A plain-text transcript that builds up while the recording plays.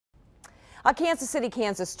A Kansas City,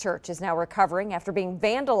 Kansas church is now recovering after being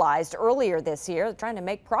vandalized earlier this year, trying to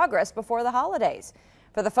make progress before the holidays.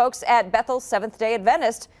 For the folks at Bethel Seventh-day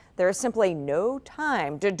Adventist, there is simply no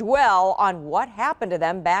time to dwell on what happened to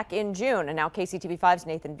them back in June. And now KCTV5's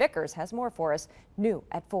Nathan Vickers has more for us, new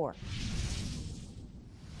at 4.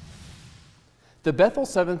 The Bethel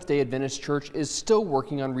Seventh-day Adventist Church is still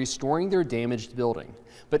working on restoring their damaged building.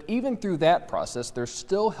 But even through that process, they're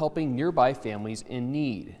still helping nearby families in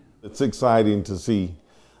need. It's exciting to see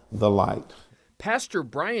the light. Pastor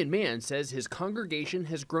Brian Mann says his congregation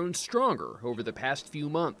has grown stronger over the past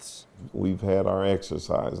few months. We've had our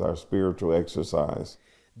exercise, our spiritual exercise.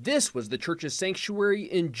 This was the church's sanctuary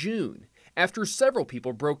in June, after several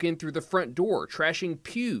people broke in through the front door, trashing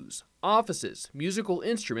pews, offices, musical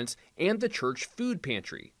instruments, and the church food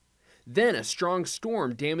pantry. Then a strong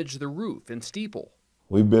storm damaged the roof and steeple.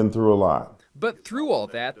 We've been through a lot. But through all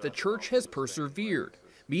that, the church has persevered,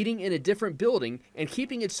 meeting in a different building and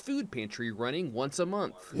keeping its food pantry running once a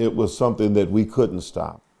month. It was something that we couldn't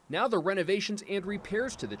stop. Now the renovations and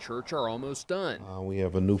repairs to the church are almost done. We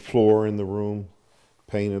have a new floor in the room,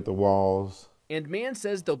 painted the walls. And Mann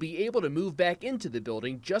says they'll be able to move back into the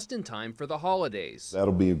building just in time for the holidays.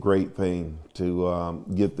 That'll be a great thing to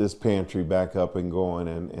get this pantry back up and going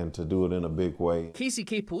and to do it in a big way.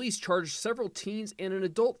 KCK police charged several teens and an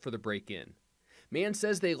adult for the break-in. Mann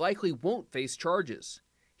says they likely won't face charges.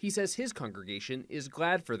 He says his congregation is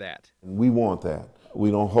glad for that. We want that. We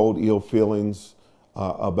don't hold ill feelings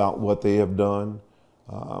about what they have done.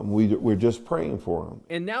 We're just praying for them.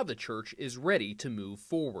 And now the church is ready to move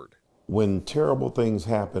forward. When terrible things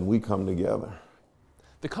happen, we come together.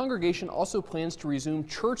 The congregation also plans to resume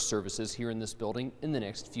church services here in this building in the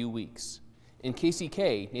next few weeks. In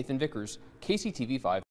KCK, Nathan Vickers, KCTV5.